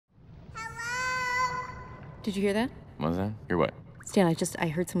Did you hear that? What was that? Hear what? Stan, I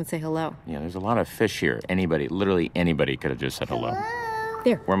heard someone say hello. Yeah, there's a lot of fish here. Anybody, literally anybody could have just said hello.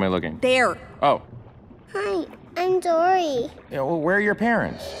 There. Where am I looking? There. Oh. Hi, I'm Dory. Yeah, well, where are your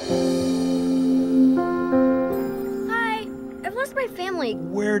parents? Hi, I've lost my family.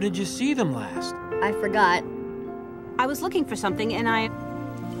 Where did you see them last? I forgot. I was looking for something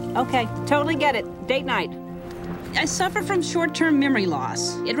and Okay, totally get it. Date night. I suffer from short-term memory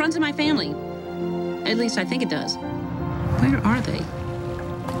loss. It runs in my family. At least I think it does. Where are they?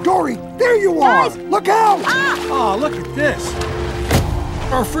 Dory, there you are! Guys! Look out! Ah! Oh, look at this.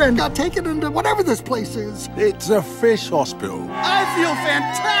 Our friend got taken into whatever this place is. It's a fish hospital. I feel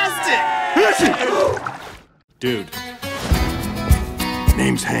fantastic! Dude.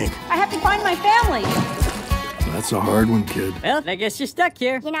 Name's Hank. I have to find my family. That's a hard one, kid. Well, I guess you're stuck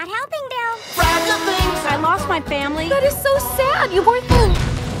here. You're not helping, Bill. Fragile things! I lost my family. That is so sad. You weren't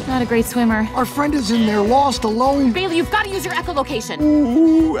not a great swimmer. Our friend is in there, lost, alone. Bailey, you've got to use your echolocation.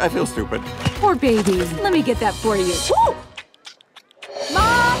 Ooh, I feel stupid. Poor baby. Let me get that for you. Woo!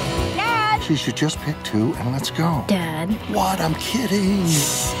 Mom! Dad! She should just pick two and let's go. Dad. What? I'm kidding.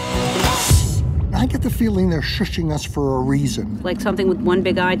 I get the feeling they're shushing us for a reason. Like something with one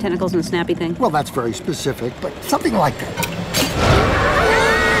big eye, tentacles, and a snappy thing? Well, that's very specific, but something like that.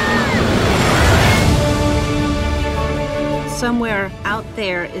 Somewhere out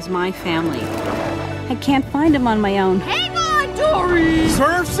there is my family. I can't find them on my own. Hang on, Dory!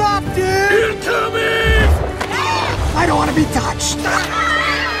 Surf's up, dude! Incoming! I don't want to be touched.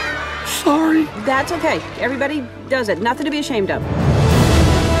 Sorry. That's okay. Everybody does it. Nothing to be ashamed of.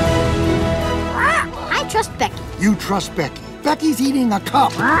 I trust Becky. You trust Becky. Becky's eating a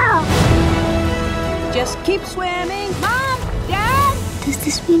cup. Just keep swimming. Mom! Dad! Does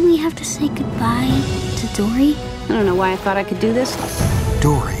this mean we have to say goodbye to Dory? I don't know why I thought I could do this.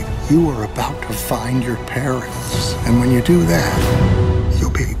 Dory, you are about to find your parents. And when you do that,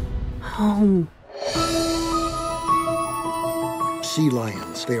 you'll be Home. sea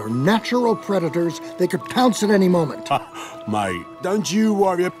lions. They are natural predators. They could pounce at any moment. Mate, don't you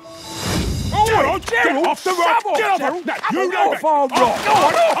worry. Oh, get off the rock! Get off! You know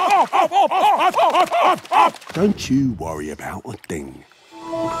it! Don't you worry about a thing.